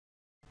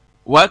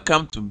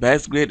Welcome to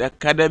Best Grade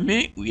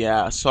Academy. We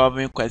are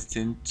solving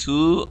question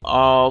 2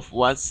 of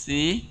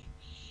WASSCE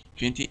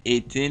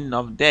 2018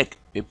 of deck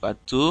paper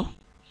 2.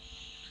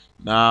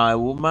 Now, a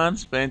woman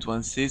spent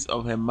 1/6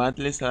 of her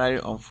monthly salary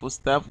on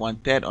foodstuff,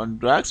 1/3 on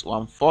drugs,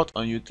 1/4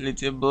 on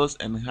utility bills,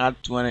 and had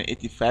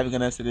 285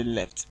 Ghana cedis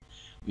left.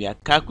 We are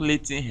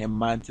calculating her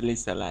monthly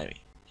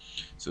salary.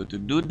 So to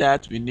do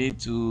that, we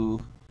need to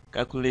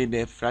calculate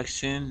the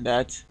fraction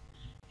that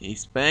he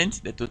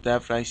spent, the total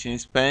fraction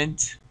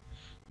spent,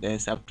 then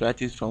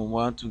subtract it from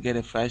 1 to get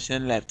a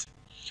fraction left.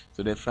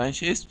 So the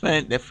fraction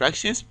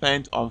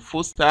spent on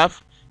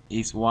foodstuff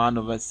is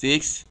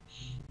 1/6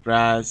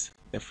 plus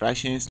the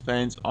fraction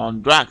spent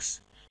on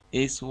drugs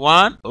is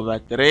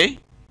 1/3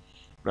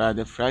 plus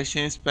the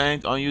fraction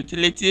spent on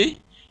utility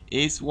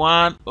is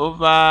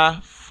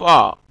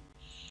 1/4.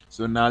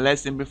 So now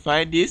let's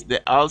simplify this.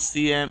 The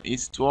LCM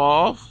is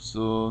 12.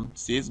 So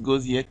 6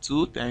 goes here,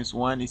 2 times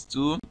 1 is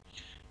 2.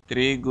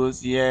 3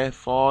 goes here,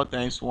 4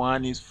 times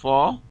 1 is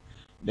 4.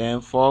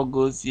 Then 4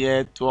 goes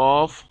here,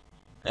 12.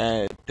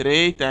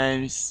 3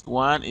 times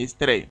 1 is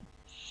 3.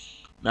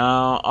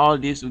 Now all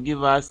this will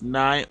give us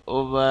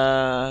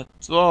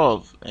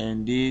 9/12,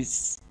 and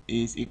this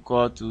is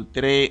equal to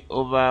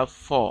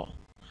 3/4.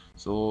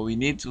 So we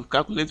need to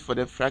calculate for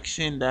the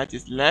fraction that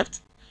is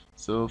left.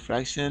 So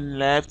fraction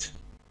left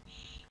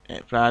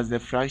plus the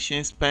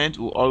fraction spent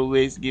will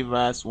always give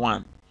us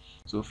 1.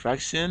 So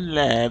fraction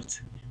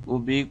left will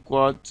be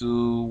equal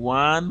to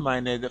 1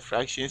 minus the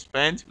fraction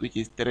spent, which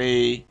is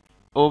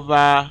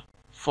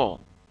 3/4.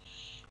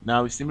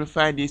 Now we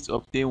simplify this to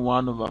obtain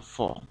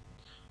 1/4.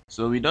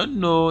 So we don't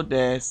know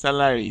the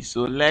salary,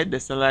 so let the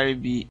salary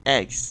be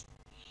x.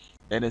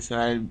 Let the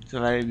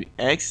salary be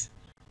x.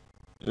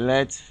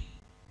 Let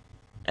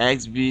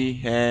x be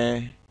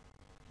her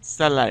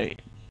salary.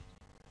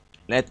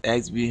 Let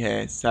x be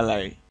her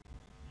salary.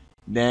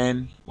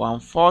 Then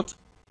 1/4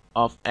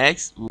 of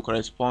x will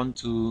correspond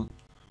to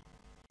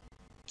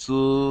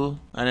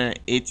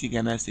 280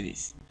 Ghana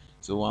cedis.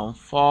 So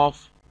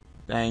 1/4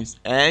 times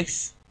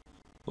x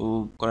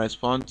will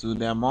correspond to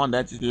the amount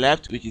that is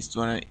left, which is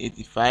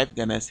 285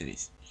 Ghana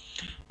cedis.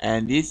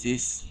 And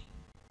this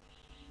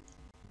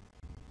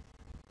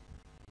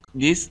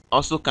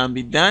also can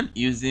be done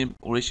using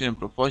ratio and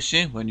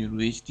proportion when you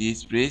reach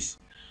this place.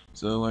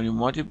 So when you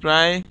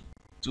multiply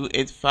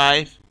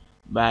 285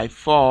 by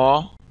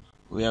 4,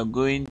 we are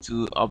going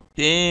to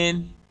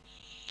obtain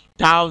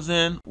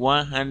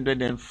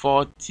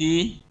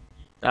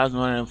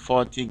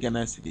 1140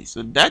 Ghana cedis.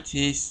 So that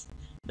is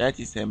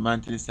a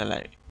monthly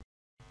salary.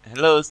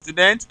 Hello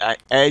students, I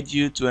urge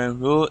you to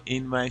enroll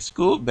in my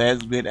school,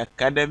 Best Grade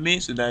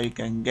Academy, so that you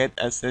can get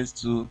access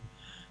to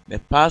the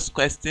past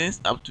questions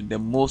up to the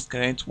most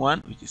current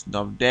one, which is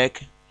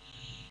NOVDEC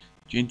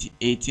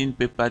 2018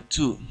 paper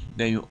 2.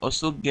 Then you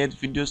also get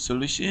video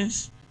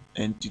solutions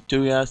and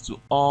tutorials to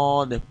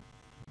all the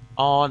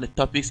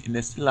topics in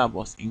the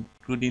syllabus,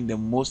 including the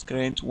most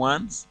current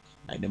ones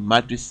like the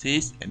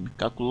matrices and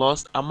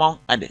calculus, among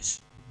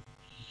others.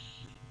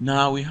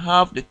 Now we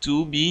have the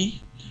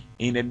 2B.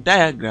 In the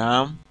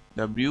diagram,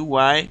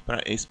 WY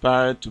is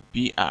parallel to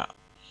PR,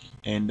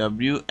 and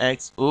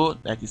WXO,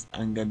 that is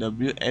angle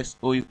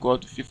WXO, equal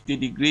to 50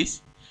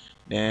 degrees.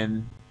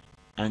 Then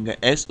angle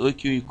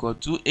SOQ equal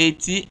to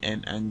 80,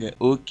 and angle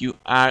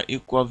OQR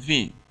equal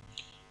V.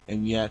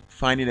 And we are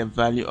finding the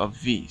value of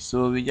V.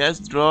 So we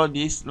just draw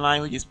this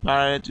line which is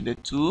parallel to the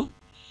 2.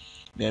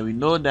 Then we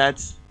know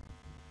that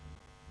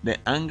the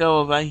angle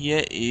over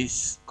here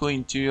is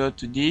co-interior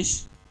to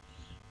this.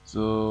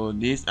 So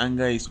this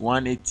angle is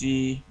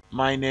 180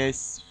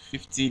 minus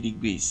 50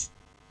 degrees.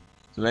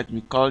 So let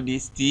me call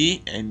this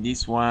T and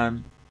this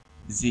one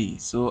Z.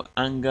 So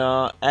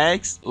angle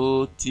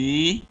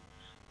XOT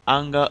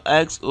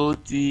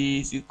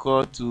is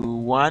equal to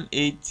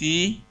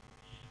 180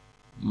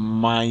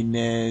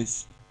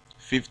 minus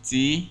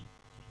 50,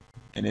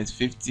 and it's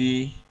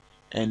 50,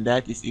 and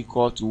that is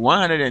equal to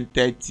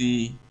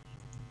 130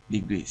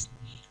 degrees.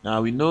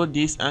 Now we know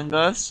this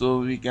angle, so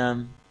we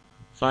can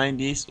find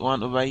this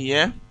one over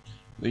here,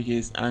 which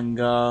is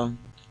angle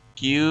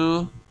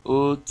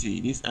QOT.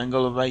 This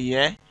angle over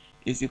here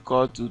is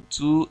equal to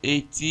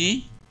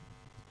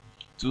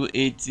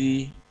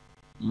 280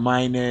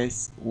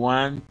 minus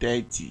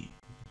 130,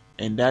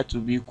 and that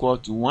will be equal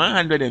to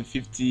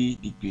 150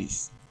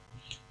 degrees.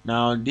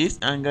 Now this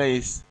angle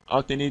is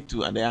alternate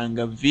to the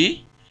angle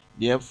V,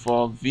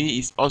 therefore V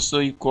is also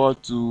equal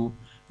to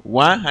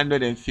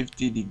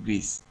 150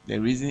 degrees. The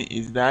reason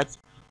is that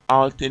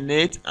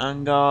alternate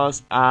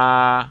angles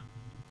are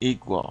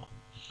equal.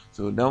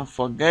 So don't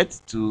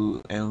forget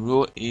to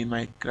enroll in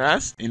my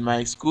class, in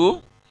my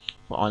school,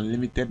 for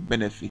unlimited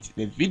benefit.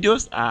 The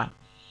videos are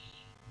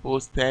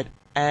posted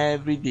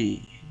every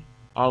day,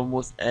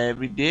 almost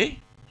every day,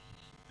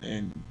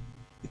 and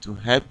it will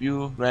help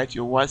you write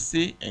your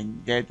WASSCE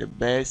and get the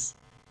best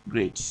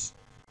grades.